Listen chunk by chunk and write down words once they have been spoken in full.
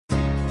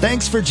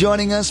Thanks for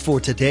joining us for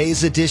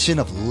today's edition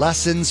of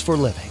Lessons for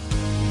Living.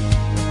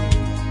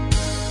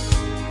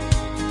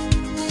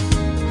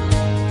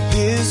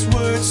 His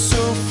word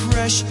so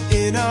fresh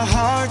in our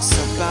hearts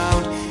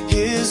abound.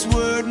 His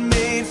word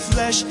made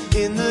flesh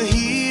in the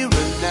here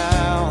and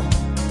now.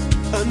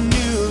 A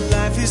new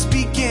life is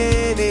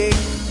beginning.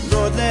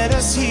 Lord, let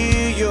us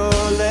hear your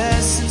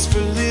lessons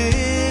for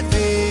living.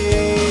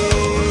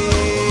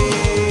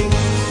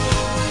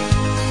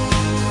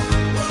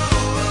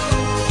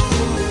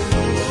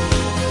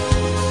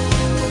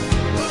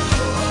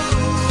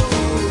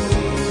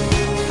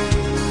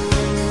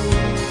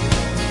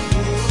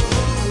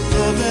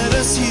 Lord, let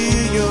us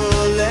hear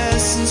your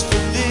lessons for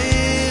living.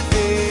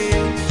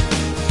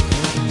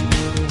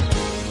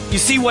 You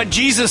see, what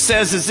Jesus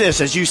says is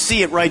this, as you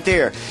see it right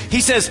there.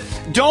 He says,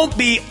 don't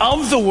be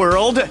of the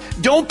world,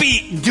 don't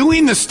be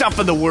doing the stuff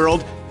of the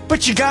world,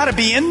 but you got to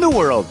be in the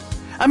world.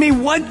 I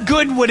mean, what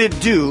good would it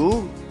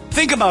do?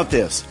 Think about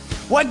this.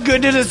 What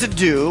good does it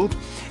do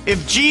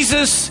if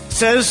Jesus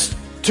says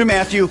to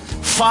Matthew,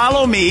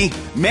 follow me,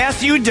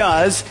 Matthew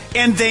does,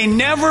 and they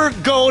never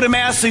go to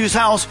Matthew's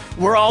house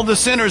where all the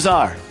sinners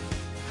are?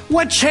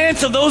 What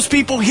chance of those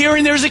people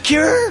hearing there's a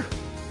cure?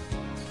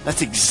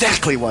 That's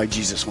exactly why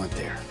Jesus went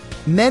there.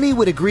 Many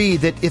would agree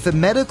that if a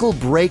medical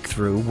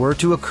breakthrough were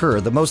to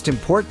occur, the most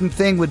important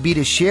thing would be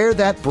to share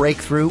that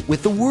breakthrough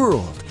with the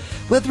world.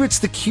 Whether it's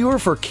the cure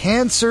for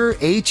cancer,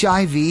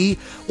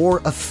 HIV,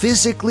 or a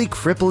physically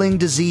crippling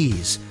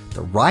disease,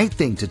 the right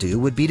thing to do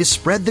would be to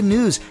spread the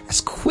news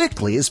as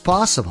quickly as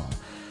possible.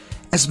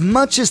 As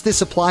much as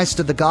this applies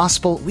to the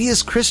gospel, we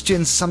as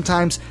Christians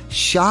sometimes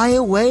shy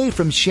away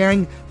from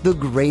sharing the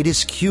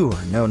greatest cure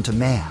known to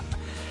man.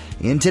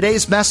 In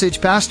today's message,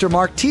 Pastor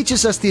Mark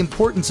teaches us the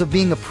importance of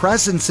being a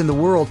presence in the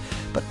world,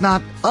 but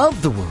not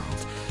of the world.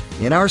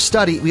 In our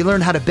study, we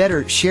learn how to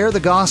better share the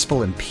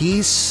gospel in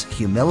peace,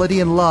 humility,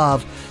 and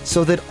love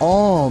so that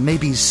all may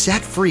be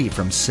set free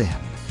from sin.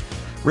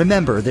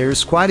 Remember,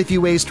 there's quite a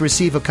few ways to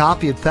receive a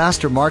copy of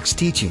Pastor Mark's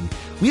teaching.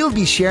 We'll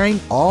be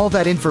sharing all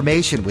that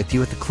information with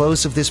you at the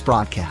close of this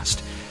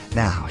broadcast.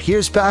 Now,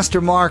 here's Pastor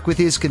Mark with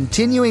his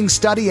continuing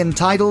study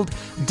entitled,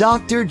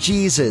 Dr.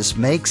 Jesus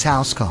Makes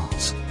House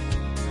Calls.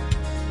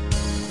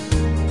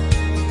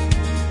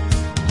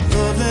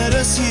 Let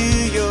us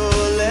hear your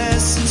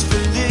lessons for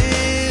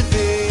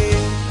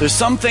living. There's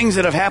some things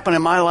that have happened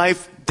in my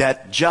life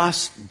that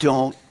just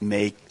don't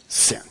make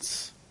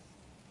sense.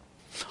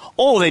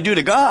 Oh, they do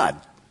to God,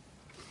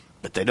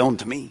 but they don't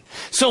to me.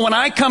 So when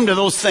I come to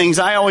those things,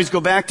 I always go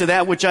back to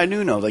that which I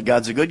do know, that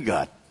God's a good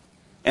God.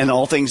 And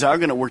all things are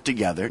going to work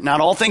together.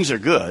 Not all things are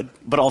good,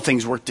 but all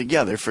things work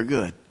together for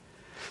good.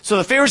 So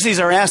the Pharisees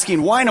are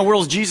asking, why in the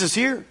world is Jesus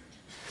here?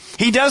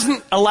 He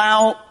doesn't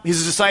allow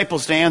his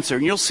disciples to answer,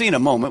 and you'll see in a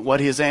moment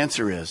what his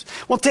answer is.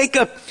 Well, take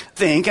a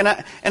think, and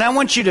I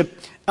want you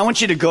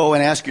to go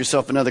and ask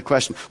yourself another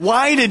question.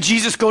 Why did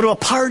Jesus go to a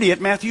party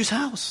at Matthew's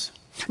house?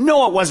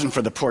 No, it wasn't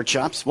for the pork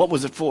chops. What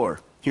was it for?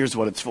 Here's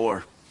what it's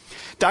for.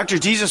 Dr.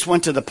 Jesus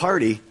went to the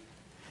party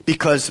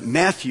because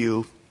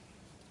Matthew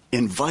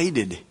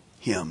invited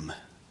him.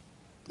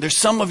 There's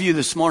some of you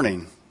this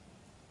morning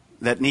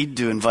that need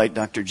to invite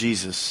Dr.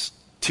 Jesus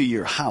to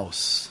your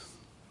house,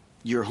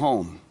 your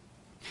home.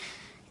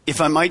 If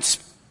I might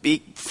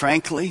speak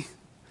frankly,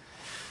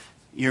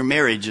 your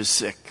marriage is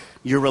sick.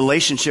 Your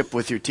relationship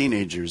with your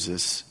teenagers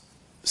is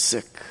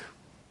sick.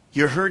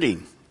 You're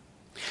hurting.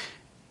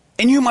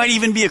 And you might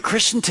even be a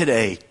Christian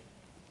today,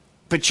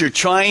 but you're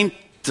trying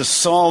to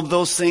solve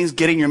those things,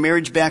 getting your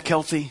marriage back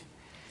healthy,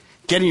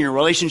 getting your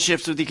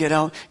relationships with you get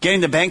out, getting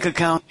the bank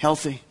account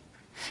healthy.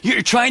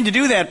 You're trying to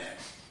do that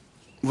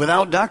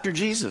without Dr.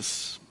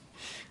 Jesus.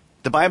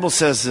 The Bible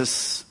says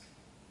this,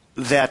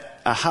 that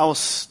a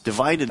house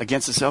divided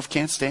against itself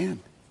can't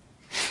stand.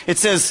 It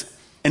says,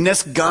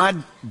 unless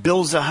God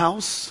builds a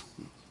house,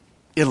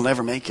 it'll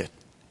never make it.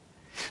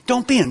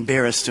 Don't be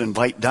embarrassed to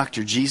invite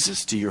Dr.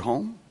 Jesus to your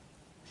home.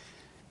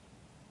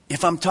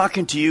 If I'm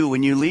talking to you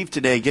when you leave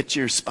today, get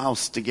your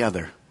spouse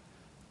together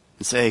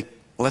and say,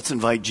 let's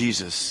invite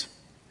Jesus.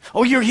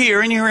 Oh, you're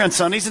here and you're here on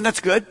Sundays, and that's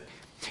good.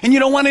 And you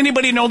don't want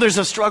anybody to know there's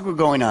a struggle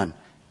going on.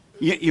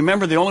 You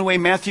remember the only way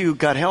Matthew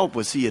got help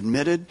was he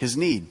admitted his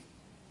need.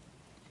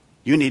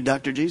 You need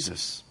Dr.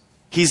 Jesus.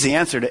 He's the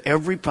answer to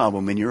every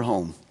problem in your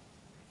home.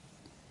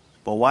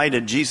 Well, why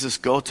did Jesus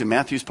go to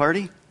Matthew's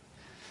party?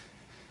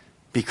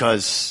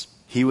 Because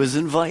he was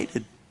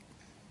invited.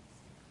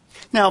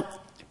 Now,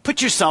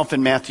 put yourself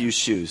in Matthew's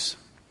shoes.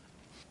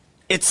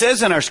 It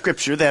says in our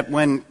scripture that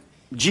when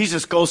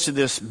Jesus goes to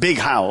this big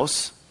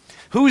house,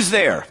 who's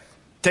there?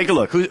 Take a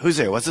look. Who's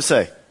there? What's it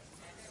say?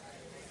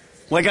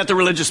 Well, I got the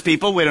religious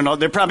people. We don't know.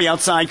 They're probably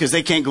outside because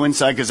they can't go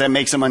inside because that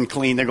makes them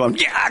unclean. They're going,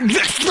 yeah.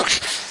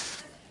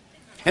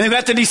 And they've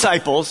got the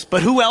disciples.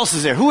 But who else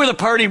is there? Who are the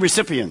party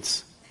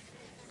recipients?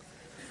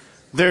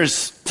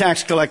 There's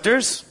tax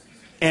collectors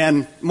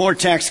and more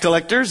tax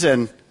collectors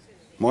and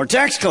more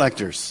tax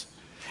collectors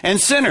and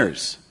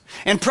sinners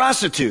and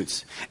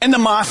prostitutes and the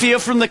mafia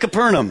from the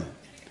Capernaum.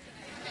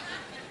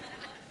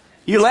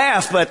 You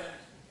laugh, but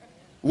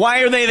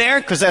Why are they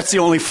there? Because that's the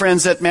only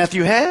friends that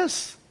Matthew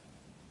has.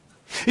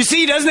 You see,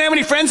 he doesn't have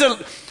any friends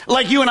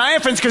like you and I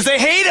have friends because they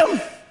hate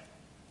him.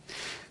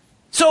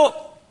 So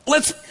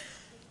let's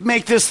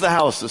make this the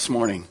house this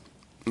morning.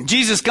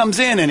 Jesus comes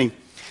in and he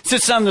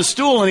sits on the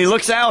stool and he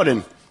looks out.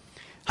 And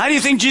how do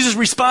you think Jesus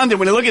responded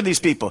when he looked at these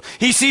people?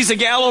 He sees a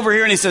gal over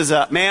here and he says,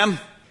 ma'am,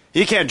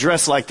 you can't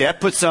dress like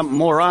that. Put something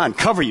more on.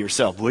 Cover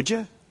yourself, would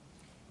you?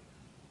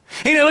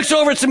 And he looks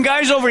over at some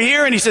guys over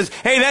here and he says,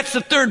 hey, that's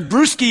the third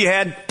brewski you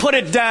had. Put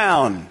it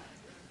down.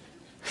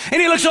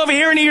 And he looks over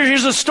here and he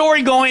hears a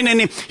story going and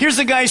here's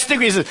the guy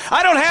sticking. He says,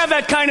 I don't have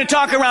that kind of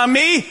talk around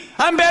me.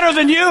 I'm better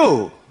than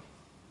you.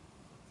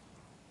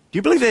 Do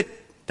you believe that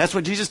that's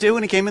what Jesus did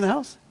when he came in the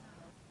house?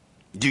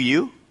 Do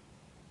you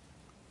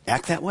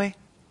act that way?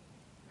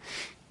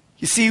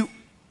 You see,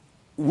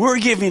 we're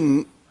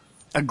given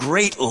a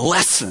great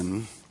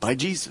lesson by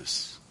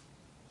Jesus.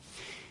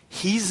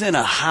 He's in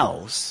a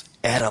house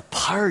at a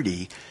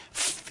party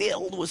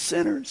filled with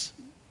sinners.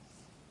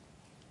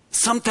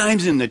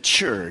 Sometimes in the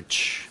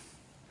church,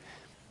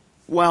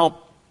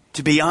 well,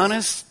 to be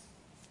honest,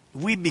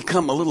 we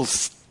become a little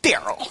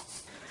sterile.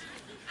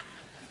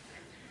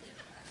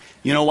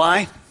 You know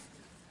why?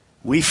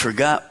 We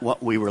forgot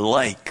what we were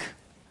like.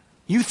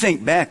 You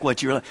think back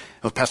what you were like.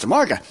 Oh, Pastor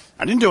Mark,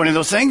 I didn't do any of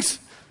those things.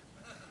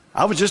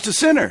 I was just a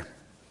sinner.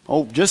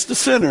 Oh, just a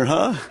sinner,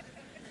 huh?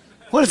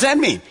 What does that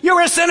mean? You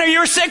were a sinner, you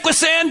were sick with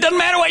sin, doesn't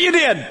matter what you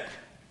did.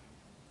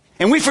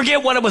 And we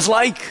forget what it was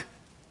like.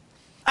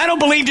 I don't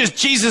believe just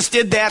Jesus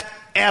did that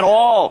at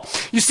all.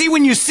 You see,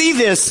 when you see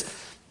this,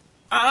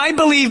 I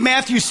believe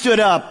Matthew stood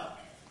up.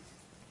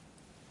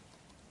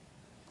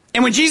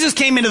 And when Jesus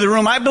came into the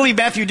room, I believe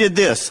Matthew did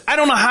this. I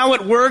don't know how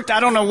it worked. I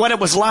don't know what it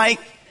was like.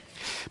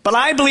 But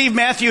I believe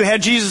Matthew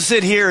had Jesus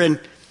sit here and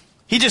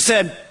he just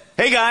said,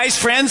 hey guys,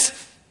 friends,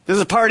 there's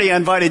a party I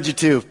invited you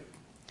to.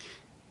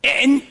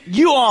 And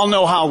you all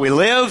know how we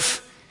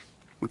live.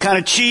 We kind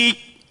of cheat.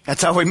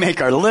 That's how we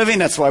make our living.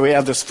 That's why we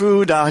have this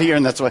food out here.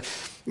 And that's why,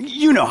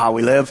 you know how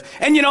we live.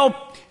 And you know,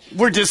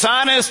 we're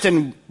dishonest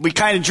and we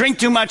kind of drink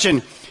too much.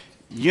 And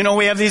you know,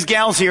 we have these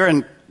gals here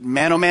and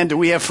man, oh man, do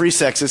we have free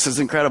sex. This is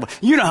incredible.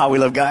 You know how we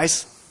live,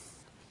 guys.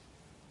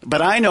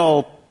 But I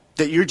know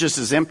that you're just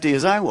as empty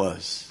as I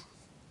was.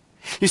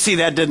 You see,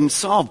 that didn't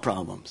solve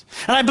problems.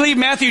 And I believe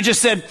Matthew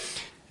just said,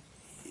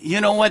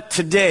 you know what,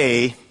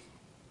 today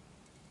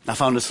I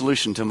found a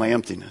solution to my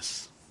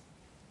emptiness.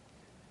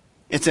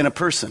 It's in a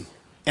person.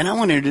 And I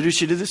want to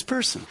introduce you to this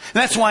person.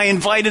 And that's why I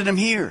invited him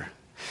here.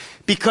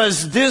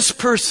 Because this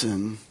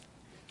person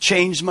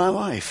changed my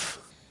life.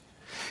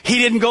 He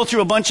didn't go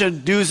through a bunch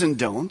of do's and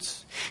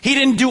don'ts. He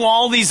didn't do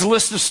all these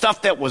lists of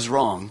stuff that was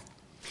wrong.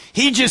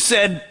 He just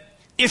said,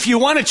 if you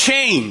want to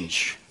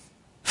change,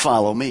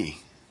 follow me.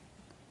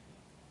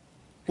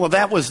 Well,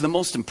 that was the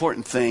most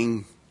important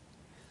thing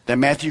that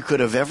Matthew could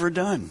have ever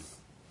done.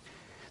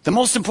 The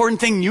most important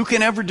thing you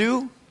can ever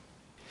do,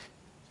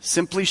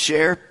 simply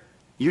share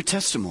your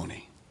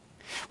testimony.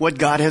 What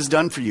God has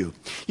done for you.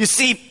 You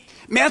see,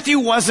 Matthew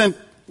wasn't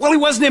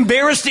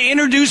embarrassed to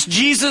introduce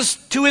Jesus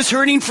to his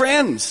hurting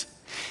friends.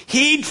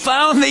 He'd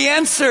found the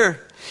answer.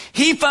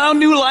 He found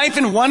new life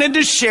and wanted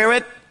to share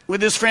it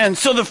with his friends.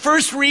 So the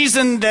first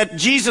reason that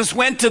Jesus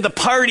went to the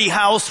party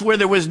house where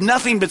there was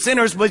nothing but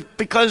sinners was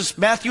because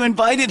Matthew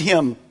invited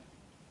him.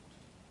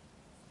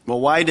 Well,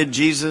 why did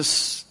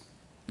Jesus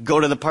go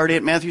to the party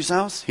at Matthew's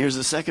house? Here's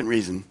the second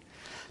reason.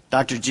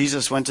 Dr.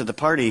 Jesus went to the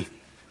party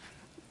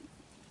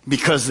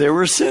because there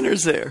were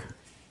sinners there.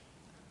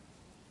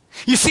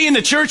 You see, in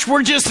the church,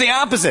 we're just the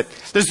opposite.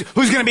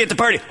 Who's going to be at the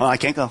party? Oh, I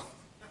can't go.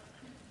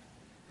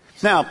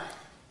 Now,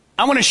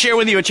 I want to share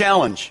with you a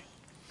challenge.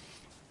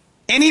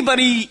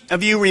 Anybody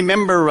of you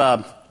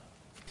remember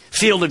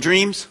Field of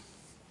Dreams?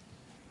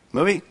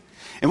 Movie?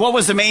 And what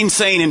was the main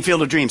saying in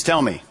Field of Dreams?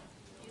 Tell me.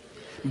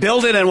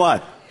 Build it and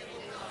what?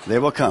 They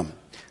will come.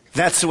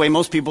 That's the way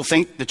most people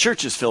think the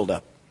church is filled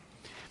up.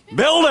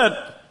 Build it.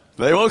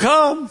 They will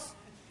come.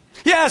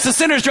 Yes, the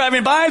sinner's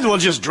driving by. We'll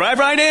just drive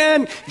right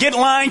in, get in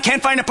line,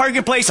 can't find a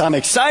parking place. I'm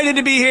excited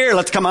to be here.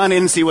 Let's come on in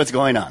and see what's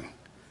going on.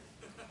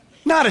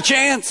 Not a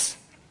chance.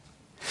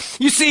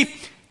 You see,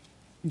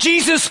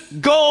 Jesus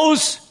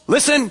goes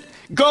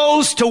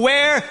to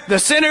where the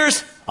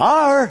sinners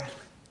are.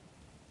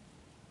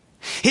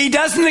 He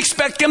doesn't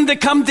expect them to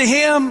come to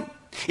him.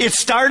 It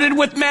started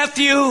with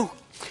Matthew.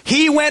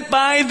 He went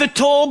by the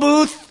toll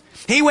booth.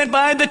 He went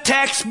by the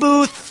tax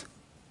booth.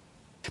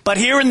 But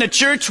here in the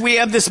church, we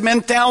have this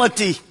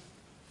mentality.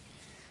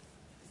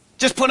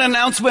 Just put an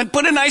announcement,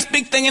 put a nice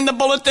big thing in the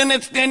bulletin,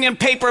 it's in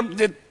paper,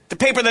 the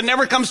paper that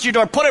never comes to your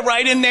door. Put it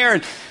right in there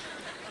and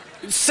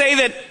say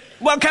that,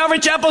 well, Calvary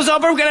Chapel's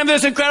over, we're going to have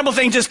this incredible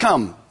thing, just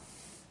come.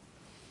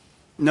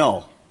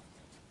 No.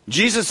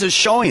 Jesus is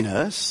showing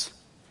us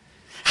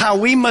how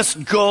we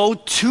must go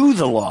to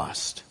the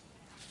lost.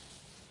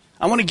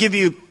 I want to give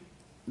you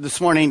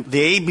this morning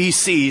the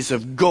ABCs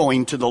of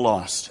going to the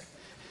lost.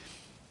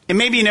 And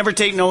maybe you never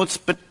take notes,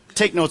 but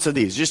take notes of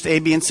these. Just A,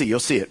 B, and C.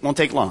 You'll see it. Won't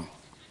take long.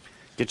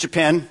 Get your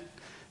pen. If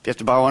you have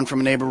to borrow one from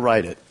a neighbor,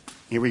 write it.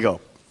 Here we go.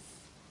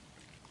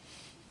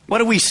 What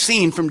have we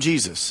seen from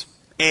Jesus?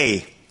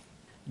 A,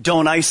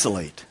 don't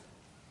isolate.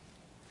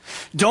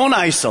 Don't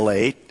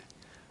isolate.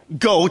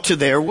 Go to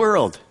their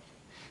world.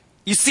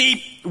 You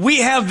see, we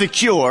have the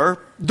cure.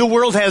 The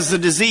world has the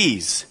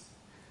disease.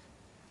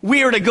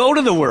 We are to go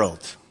to the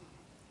world.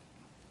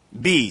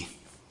 B,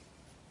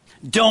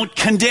 don't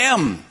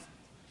condemn.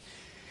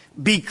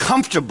 Be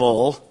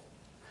comfortable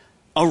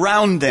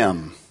around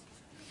them.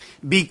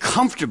 Be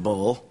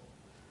comfortable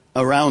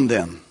around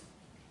them.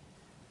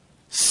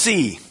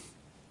 C,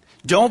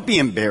 don't be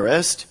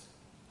embarrassed.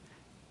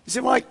 You say,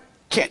 well, I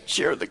can't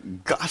share the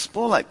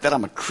gospel like that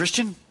I'm a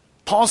Christian.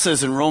 Paul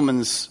says in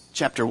Romans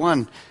chapter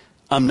 1,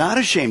 I'm not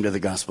ashamed of the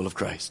gospel of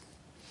Christ.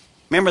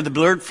 Remember the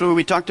bird flu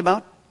we talked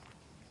about?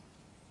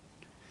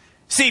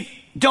 See,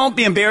 don't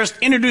be embarrassed.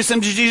 Introduce them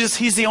to Jesus.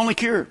 He's the only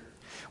cure.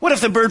 What if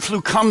the bird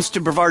flu comes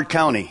to Brevard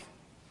County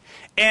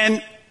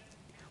and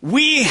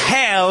we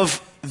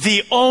have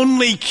the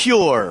only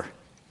cure,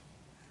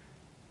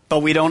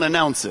 but we don't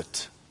announce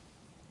it?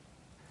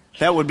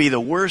 That would be the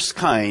worst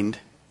kind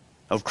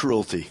of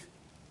cruelty.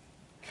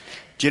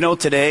 Do you know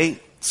today,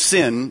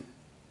 sin,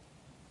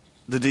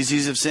 the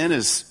disease of sin,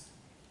 has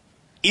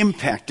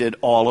impacted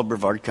all of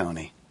Brevard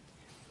County.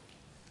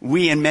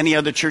 We and many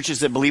other churches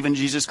that believe in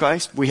Jesus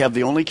Christ, we have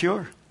the only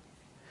cure.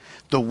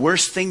 The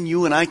worst thing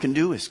you and I can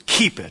do is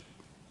keep it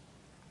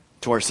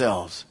to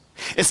ourselves.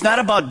 It's not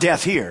about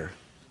death here.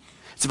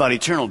 It's about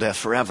eternal death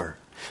forever.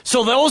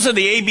 So those are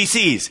the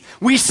ABCs.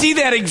 We see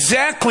that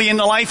exactly in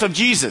the life of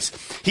Jesus.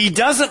 He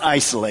doesn't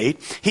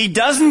isolate. He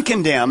doesn't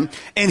condemn.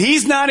 And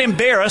he's not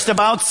embarrassed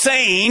about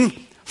saying,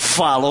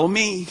 follow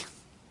me.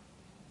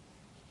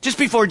 Just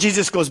before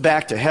Jesus goes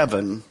back to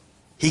heaven,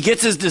 he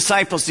gets his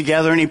disciples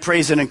together and he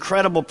prays an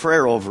incredible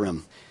prayer over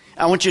them.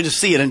 I want you to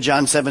see it in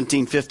John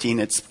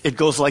 17:15. It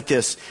goes like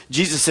this.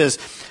 Jesus says,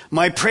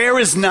 my prayer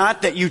is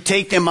not that you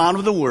take them out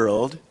of the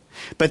world,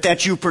 but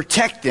that you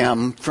protect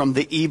them from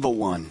the evil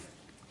one.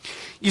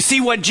 You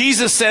see, what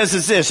Jesus says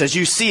is this, as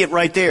you see it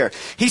right there.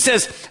 He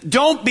says,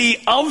 don't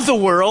be of the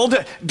world,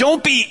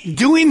 don't be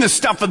doing the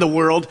stuff of the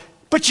world,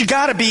 but you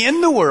got to be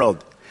in the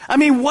world. I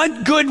mean,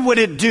 what good would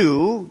it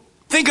do?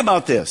 Think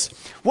about this.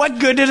 What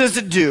good does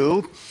it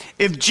do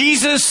if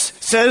Jesus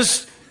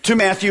says to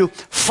Matthew,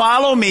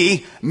 follow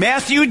me,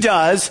 Matthew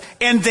does,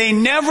 and they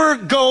never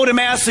go to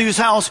Matthew's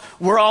house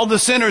where all the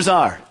sinners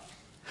are?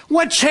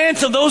 What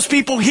chance of those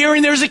people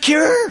hearing there's a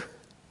cure?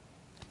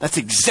 That's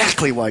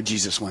exactly why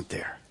Jesus went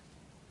there.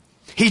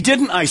 He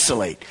didn't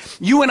isolate.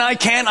 You and I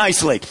can't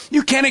isolate.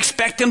 You can't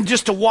expect them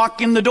just to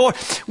walk in the door.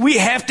 We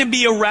have to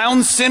be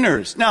around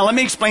sinners. Now, let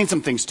me explain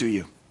some things to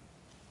you.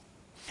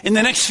 In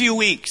the next few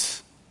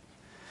weeks,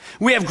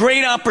 we have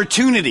great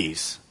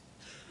opportunities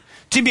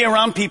to be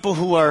around people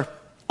who are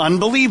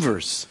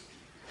unbelievers.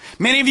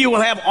 Many of you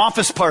will have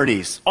office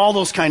parties, all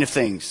those kind of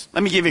things.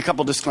 Let me give you a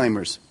couple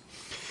disclaimers.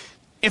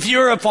 If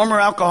you're a former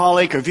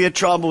alcoholic or if you had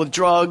trouble with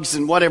drugs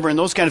and whatever and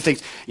those kind of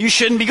things, you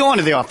shouldn't be going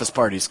to the office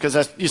parties because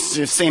that's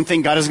the same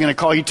thing. God isn't going to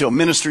call you to a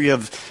ministry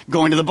of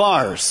going to the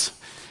bars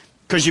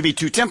because you'd be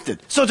too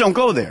tempted. So don't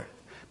go there.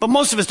 But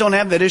most of us don't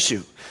have that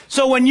issue.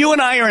 So when you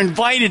and I are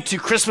invited to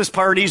Christmas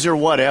parties or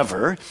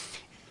whatever,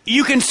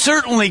 you can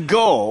certainly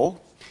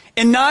go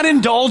and not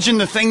indulge in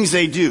the things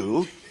they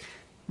do,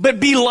 but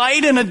be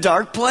light in a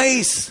dark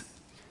place.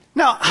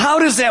 Now, how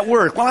does that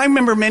work? Well, I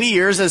remember many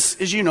years,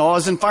 as you know, I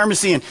was in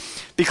pharmacy, and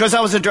because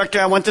I was a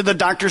director, I went to the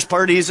doctor's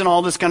parties and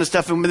all this kind of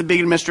stuff, and with the big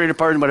administrative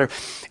party and whatever.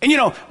 And you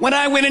know, when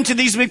I went into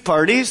these big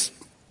parties,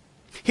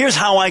 here's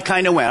how I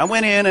kind of went. I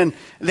went in, and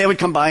they would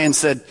come by and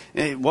said,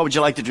 hey, what would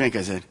you like to drink?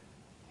 I said,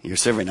 you're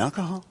serving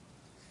alcohol?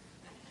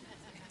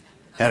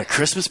 At a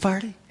Christmas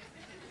party?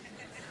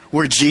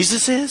 Where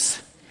Jesus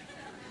is?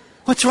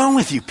 What's wrong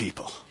with you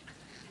people?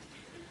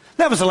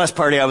 That was the last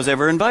party I was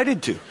ever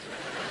invited to.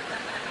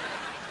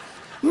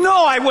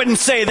 No, I wouldn't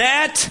say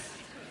that.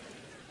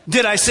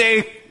 Did I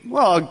say,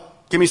 well,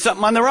 give me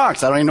something on the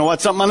rocks? I don't even know what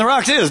something on the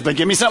rocks is, but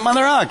give me something on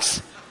the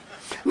rocks.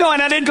 No,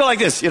 and I didn't go like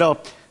this. You know,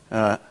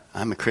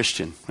 I'm a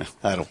Christian.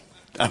 I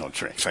don't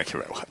drink. Thank you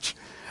very much.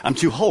 I'm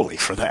too holy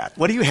for that.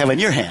 What do you have in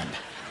your hand?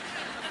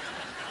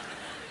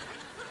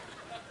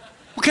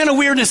 What kind of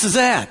weirdness is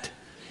that?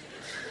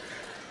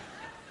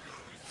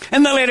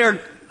 And then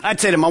later,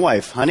 I'd say to my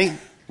wife, honey,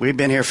 we've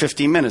been here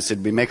 15 minutes.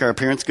 Did we make our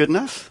appearance good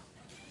enough?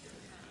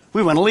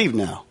 We want to leave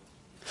now.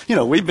 You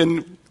know, we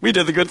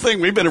did the good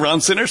thing. We've been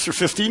around sinners for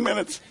 15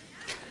 minutes.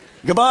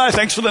 Goodbye.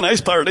 Thanks for the nice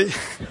party.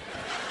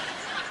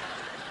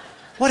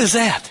 What is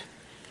that?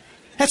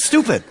 That's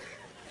stupid.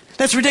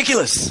 That's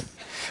ridiculous.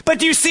 But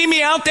do you see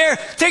me out there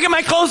taking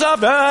my clothes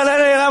off?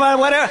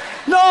 Whatever.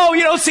 No,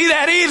 you don't see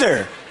that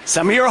either.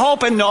 Some of you are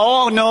hoping,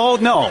 no.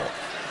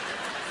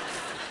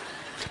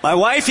 My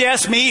wife,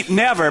 yes, me,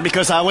 never,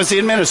 because I was the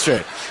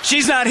administrator.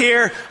 She's not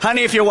here.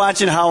 Honey, if you're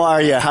watching, how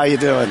are you? How you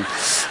doing?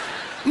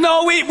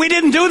 No, we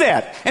didn't do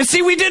that. And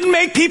see, we didn't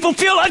make people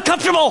feel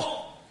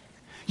uncomfortable.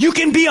 You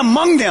can be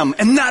among them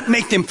and not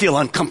make them feel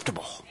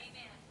uncomfortable.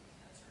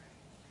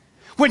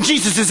 When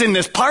Jesus is in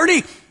this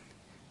party,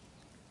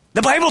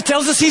 the Bible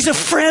tells us he's a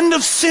friend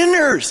of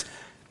sinners.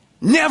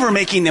 never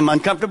making them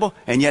uncomfortable,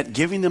 and yet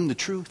giving them the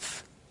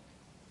truth.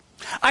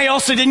 I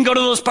also didn't go to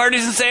those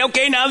parties and say,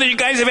 okay, now that you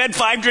guys have had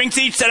 5 drinks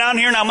each, sit down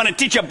here and I'm going to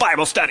teach a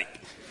Bible study.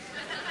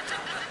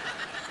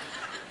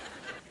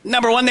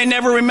 Number one, they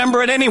never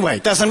remember it anyway.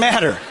 Doesn't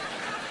matter.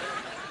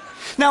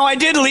 Now, I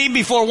did leave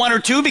before 1 or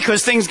 2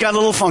 because things got a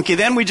little funky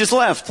then. We just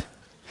left.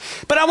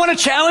 But I want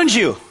to challenge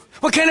you.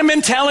 What kind of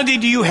mentality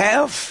do you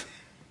have?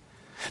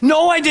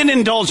 No, I didn't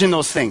indulge in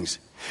those things.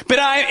 But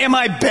am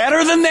I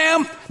better than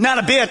them? Not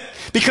a bit.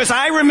 Because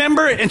I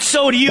remember, and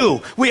so do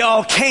you, we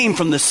all came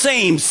from the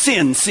same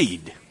sin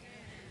seed.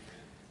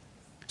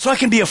 So I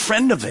can be a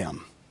friend of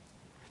them.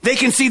 They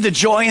can see the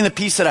joy and the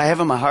peace that I have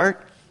in my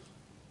heart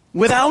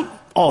without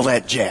all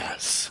that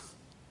jazz.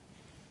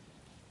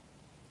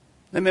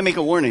 Let me make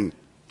a warning.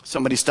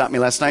 Somebody stopped me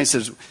last night and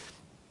says,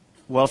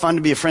 well, if I'm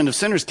to be a friend of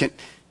sinners,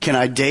 can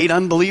I date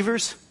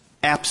unbelievers?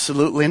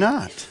 Absolutely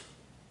not.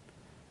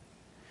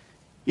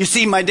 You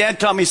see, my dad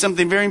taught me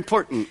something very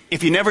important.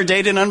 If you never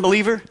date an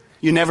unbeliever,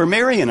 you never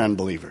marry an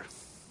unbeliever.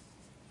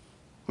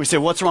 We say,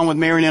 what's wrong with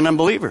marrying an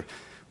unbeliever?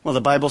 Well,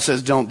 the Bible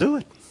says don't do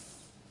it.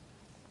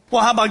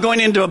 Well, how about going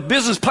into a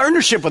business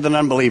partnership with an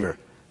unbeliever?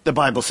 The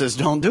Bible says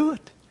don't do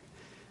it.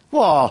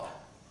 Well,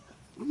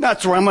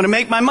 that's where I'm going to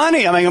make my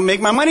money. I'm going to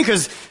make my money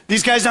because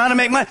these guys know how to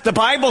make money. The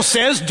Bible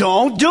says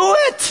don't do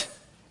it.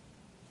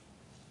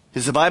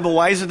 Is the Bible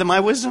wiser than my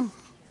wisdom?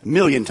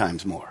 1,000,000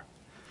 times more.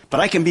 But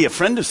I can be a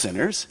friend of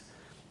sinners.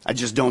 I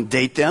just don't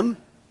date them.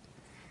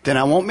 Then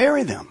I won't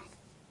marry them.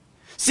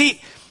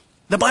 See,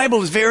 the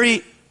Bible is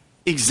very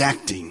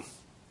exacting.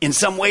 In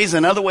some ways,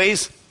 in other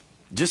ways,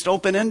 just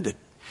open-ended.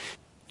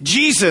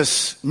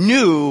 Jesus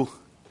knew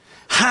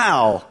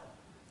how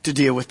to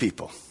deal with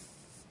people.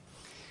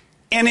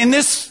 And in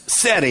this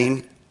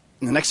setting,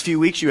 in the next few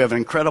weeks, you have an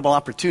incredible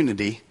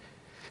opportunity,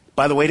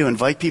 by the way, to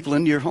invite people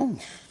into your home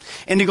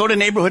and to go to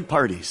neighborhood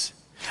parties.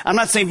 I'm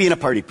not saying being a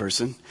party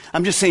person.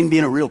 I'm just saying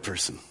being a real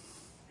person.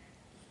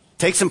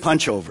 Take some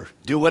punch over.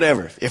 Do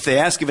whatever. If they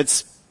ask if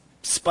it's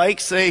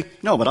spiked, say,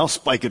 no, but I'll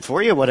spike it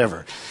for you,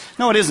 whatever.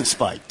 No, it isn't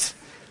spiked.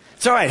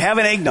 It's all right. Have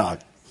an eggnog.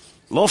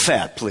 Low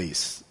fat,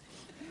 please.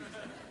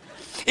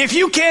 If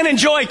you can't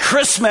enjoy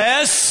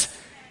Christmas,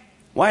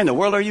 why in the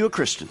world are you a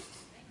Christian?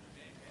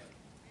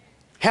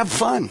 Have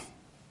fun.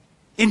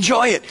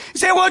 Enjoy it. You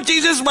say, well,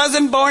 Jesus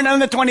wasn't born on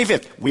the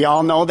 25th. We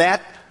all know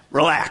that.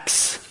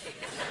 Relax.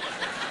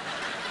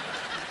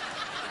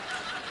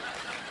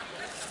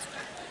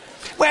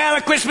 Well,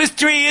 a Christmas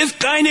tree is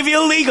kind of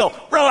illegal.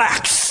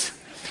 Relax.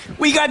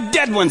 We got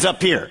dead ones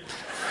up here.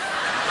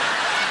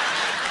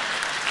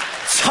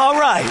 It's all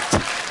right.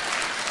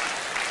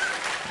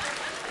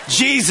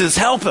 Jesus,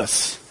 help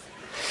us.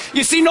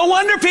 You see, no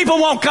wonder people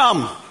won't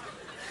come.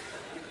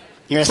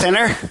 You're a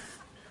sinner?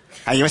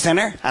 Are you a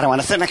sinner? I don't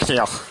want to sit next to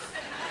you.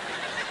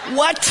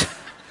 What?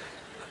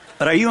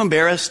 But are you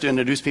embarrassed to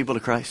introduce people to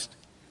Christ?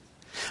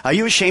 Are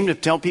you ashamed to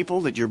tell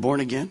people that you're born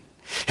again?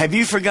 Have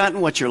you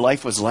forgotten what your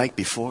life was like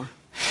before?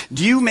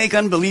 Do you make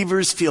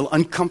unbelievers feel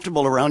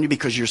uncomfortable around you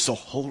because you're so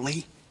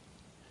holy?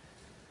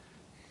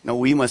 No,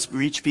 we must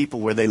reach people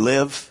where they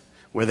live,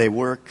 where they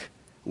work,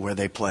 where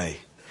they play.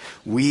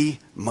 We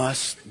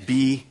must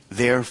be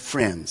their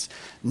friends,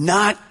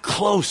 not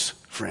close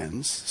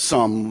friends.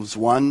 Psalms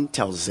 1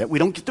 tells us that. We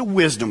don't get the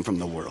wisdom from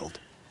the world,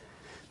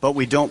 but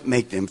we don't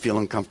make them feel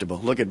uncomfortable.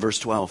 Look at verse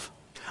 12.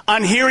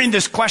 On hearing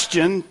this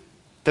question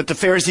that the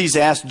Pharisees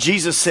asked,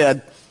 Jesus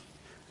said,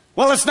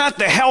 well, it's not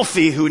the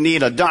healthy who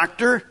need a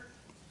doctor,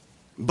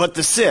 but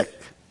the sick.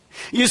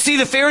 You see,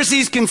 the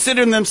Pharisees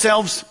considered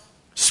themselves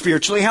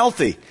spiritually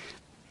healthy.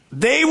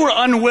 They were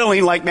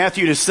unwilling, like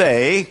Matthew, to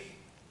say,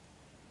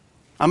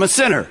 I'm a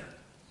sinner.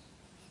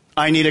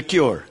 I need a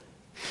cure.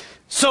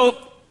 So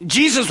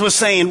Jesus was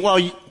saying, well,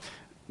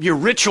 your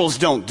rituals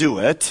don't do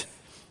it.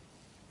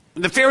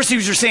 The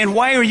Pharisees were saying,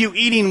 why are you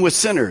eating with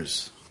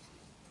sinners?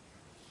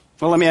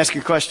 Well, let me ask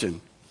you a question.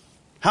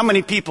 How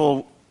many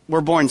people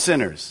were born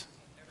sinners?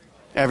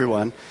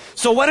 Everyone.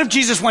 So what if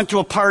Jesus went to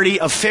a party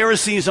of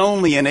Pharisees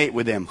only and ate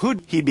with them?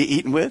 Who'd he be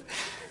eating with?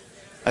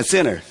 A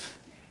sinner.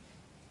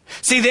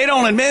 See, they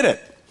don't admit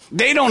it.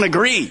 They don't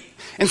agree.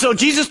 And so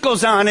Jesus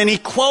goes on and he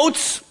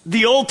quotes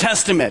the Old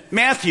Testament.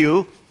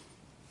 Matthew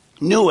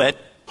knew it.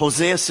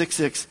 Hosea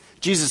 6:6.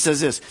 Jesus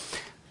says this,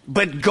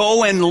 but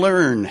go and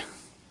learn.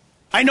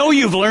 I know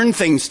you've learned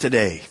things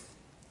today.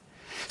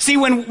 See,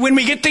 when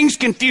we get things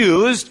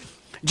confused,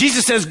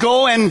 Jesus says,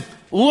 go and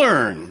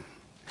learn.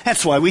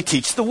 That's why we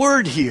teach the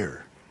word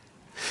here.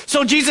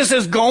 So Jesus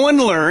says, go and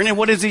learn. And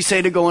what does he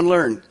say to go and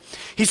learn?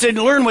 He said,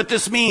 learn what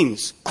this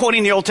means.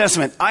 Quoting the Old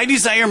Testament, I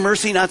desire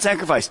mercy, not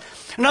sacrifice.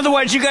 In other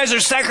words, you guys are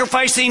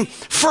sacrificing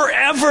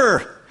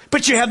forever.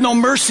 But you have no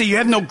mercy, you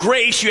have no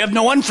grace, you have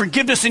no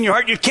unforgiveness in your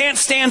heart. You can't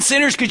stand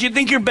sinners because you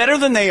think you're better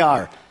than they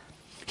are.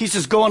 He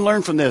says, go and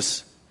learn from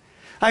this.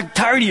 I'm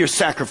tired of your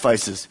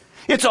sacrifices.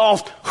 It's all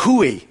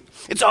hooey.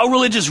 It's all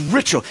religious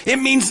ritual.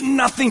 It means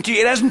nothing to you.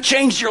 It hasn't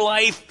changed your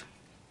life.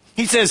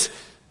 He says,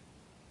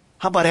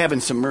 how about having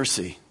some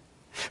mercy?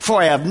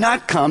 For I have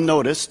not come,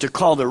 notice, to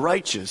call the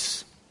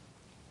righteous,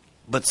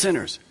 but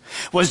sinners.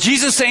 Was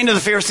Jesus saying to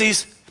the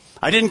Pharisees,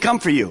 I didn't come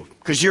for you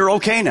because you're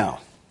okay now.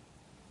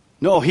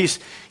 No, he's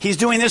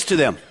doing this to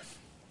them.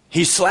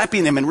 He's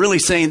slapping them and really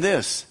saying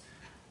this.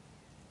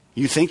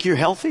 You think you're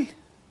healthy?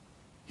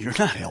 You're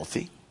not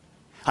healthy.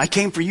 I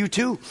came for you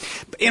too.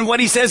 And what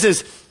he says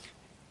is,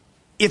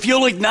 if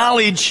you'll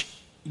acknowledge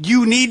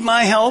you need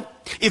my help,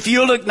 if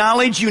you'll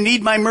acknowledge you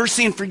need my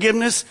mercy and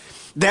forgiveness,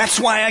 that's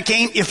why I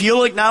came. If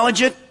you'll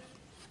acknowledge it,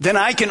 then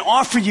I can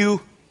offer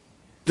you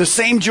the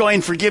same joy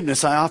and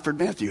forgiveness I offered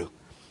Matthew.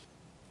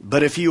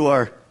 But if you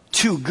are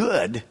too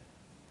good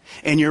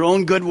and your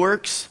own good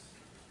works,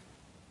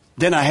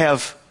 then I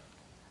have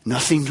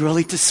nothing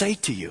really to say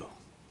to you.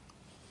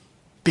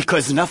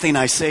 Because nothing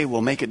I say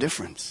will make a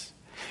difference.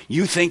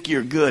 You think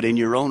you're good in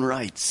your own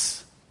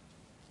rights.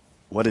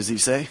 What does he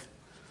say?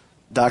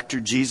 Dr.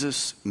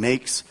 Jesus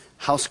makes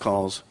house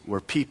calls where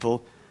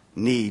people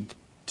need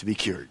to be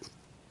cured.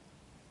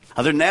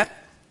 Other than that,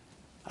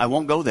 I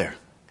won't go there.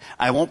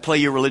 I won't play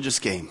your religious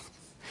game.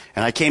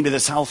 And I came to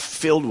this house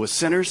filled with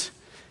sinners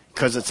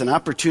because it's an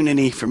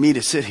opportunity for me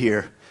to sit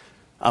here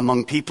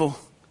among people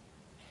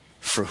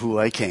for who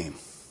I came.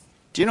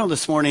 Do you know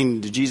this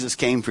morning Jesus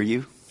came for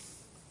you?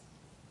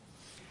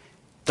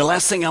 The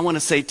last thing I want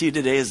to say to you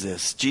today is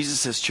this.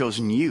 Jesus has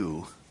chosen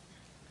you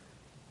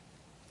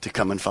to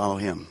come and follow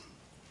him.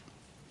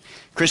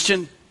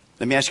 Christian,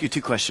 let me ask you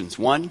two questions.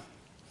 One,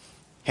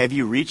 have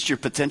you reached your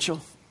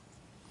potential?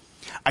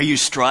 Are you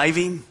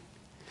striving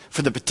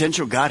for the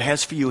potential God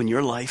has for you in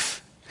your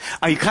life?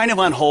 Are you kind of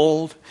on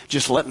hold,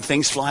 just letting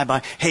things fly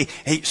by? Hey,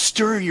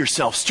 stir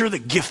yourself. Stir the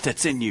gift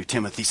that's in you,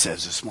 Timothy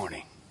says this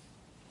morning.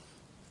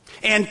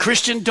 And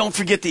Christian, don't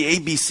forget the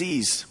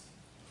ABCs.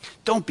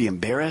 Don't be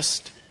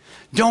embarrassed.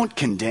 Don't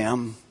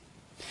condemn.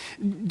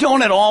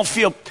 Don't at all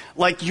feel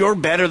like you're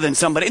better than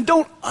somebody. And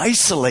don't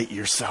isolate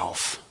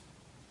yourself.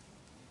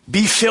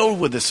 Be filled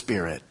with the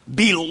Spirit.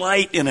 Be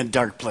light in a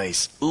dark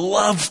place.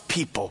 Love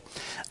people.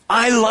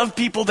 I love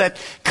people that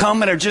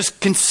come and are just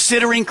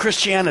considering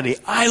Christianity.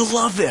 I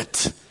love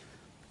it.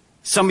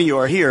 Some of you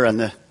are here on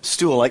the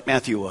stool like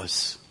Matthew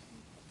was.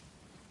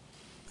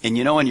 And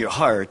you know in your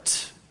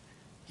heart,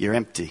 you're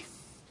empty.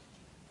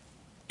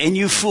 And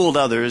you fooled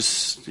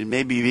others, and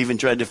maybe you even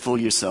tried to fool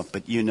yourself,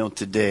 but you know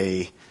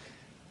today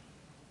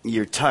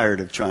you're tired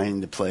of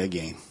trying to play a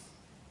game.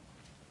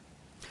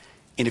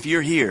 And if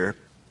you're here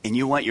and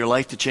you want your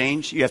life to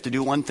change, you have to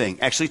do one thing.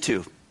 Actually,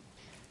 two.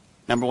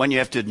 Number one, you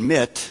have to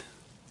admit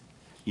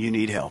you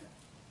need help.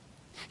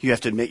 You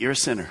have to admit you're a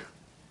sinner.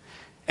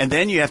 And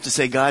then you have to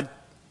say, God,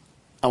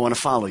 I want to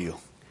follow you.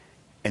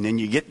 And then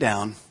you get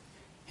down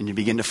and you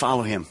begin to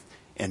follow him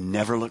and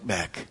never look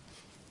back.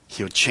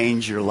 He'll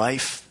change your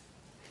life.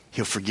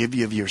 He'll forgive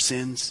you of your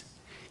sins.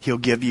 He'll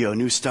give you a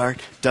new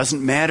start.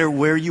 Doesn't matter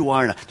where you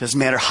are now. Doesn't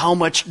matter how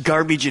much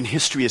garbage in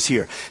history is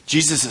here.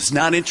 Jesus is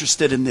not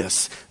interested in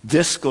this.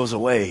 This goes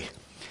away.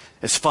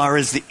 As far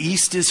as the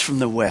east is from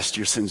the west,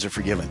 your sins are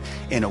forgiven.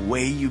 And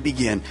away you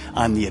begin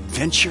on the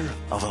adventure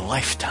of a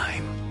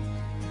lifetime.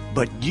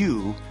 But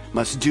you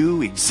must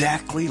do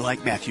exactly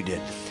like Matthew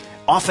did.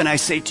 Often I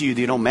say to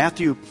you,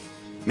 Matthew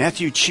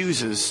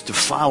chooses to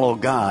follow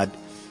God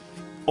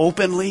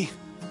openly,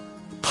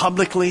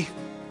 publicly,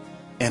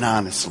 and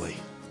honestly.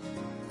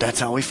 That's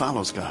how he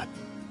follows God.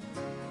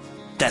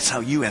 That's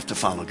how you have to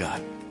follow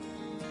God.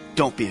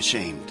 Don't be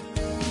ashamed.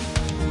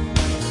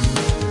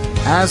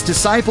 As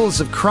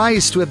disciples of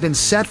Christ who have been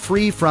set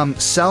free from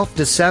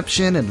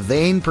self-deception and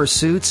vain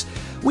pursuits,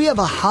 we have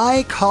a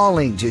high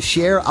calling to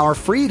share our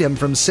freedom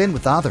from sin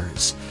with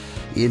others.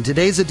 In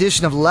today's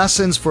edition of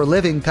Lessons for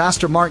Living,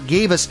 Pastor Mark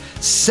gave us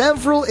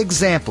several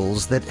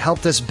examples that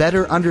helped us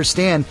better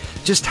understand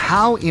just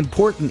how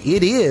important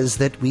it is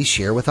that we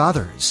share with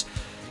others.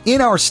 In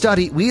our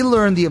study, we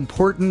learned the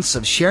importance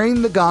of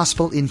sharing the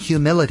gospel in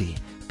humility,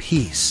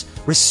 peace,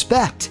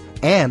 respect,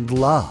 and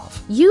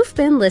love. You've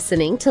been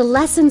listening to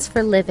Lessons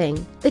for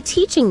Living, the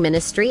teaching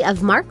ministry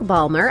of Mark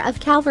Balmer of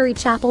Calvary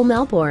Chapel,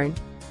 Melbourne.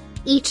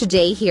 Each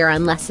day here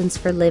on Lessons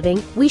for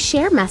Living, we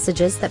share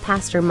messages that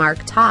Pastor Mark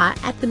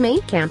taught at the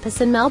main campus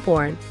in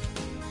Melbourne.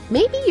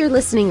 Maybe you're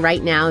listening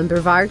right now in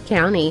Brevard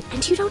County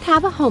and you don't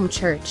have a home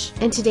church,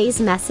 and today's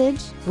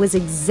message was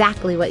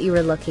exactly what you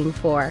were looking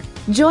for.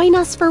 Join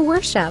us for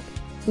worship.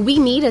 We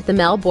meet at the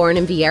Melbourne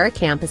and Viera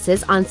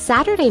campuses on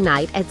Saturday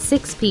night at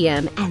 6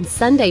 p.m. and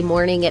Sunday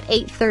morning at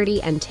 8:30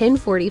 and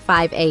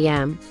 10:45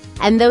 a.m.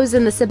 And those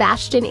in the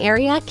Sebastian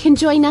area can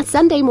join us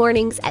Sunday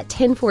mornings at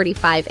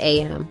 10:45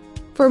 a.m.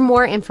 For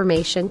more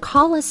information,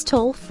 call us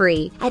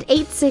toll-free at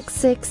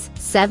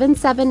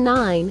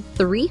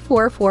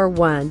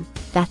 866-779-3441.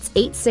 That's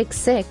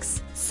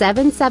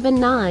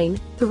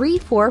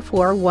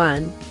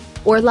 866-779-3441.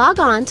 Or log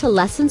on to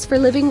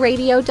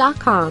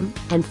lessonsforlivingradio.com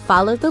and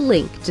follow the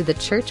link to the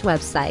church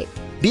website.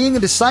 Being a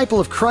disciple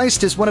of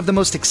Christ is one of the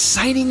most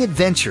exciting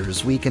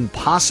adventures we can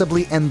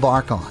possibly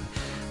embark on.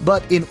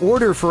 But in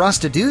order for us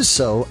to do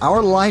so,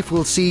 our life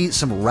will see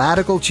some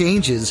radical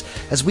changes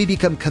as we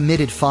become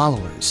committed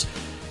followers.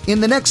 In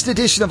the next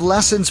edition of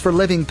Lessons for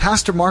Living,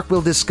 Pastor Mark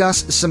will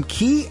discuss some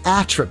key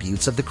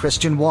attributes of the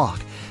Christian walk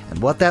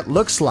and what that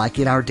looks like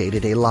in our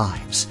day-to-day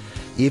lives.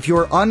 If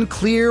you're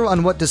unclear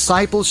on what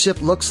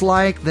discipleship looks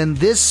like, then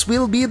this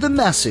will be the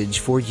message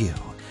for you.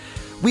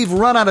 We've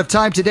run out of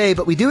time today,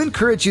 but we do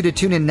encourage you to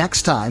tune in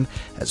next time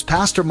as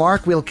Pastor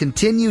Mark will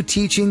continue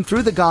teaching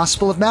through the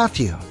Gospel of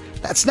Matthew.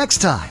 That's next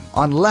time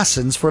on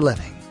Lessons for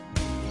Living.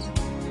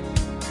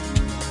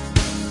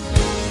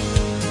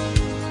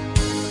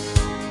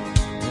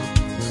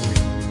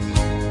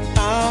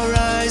 Our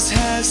eyes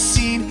have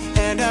seen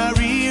and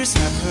our ears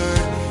have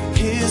heard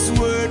His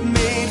word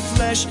made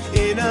flesh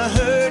in a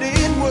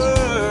hurting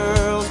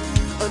world.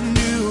 A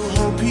new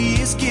hope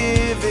He is giving.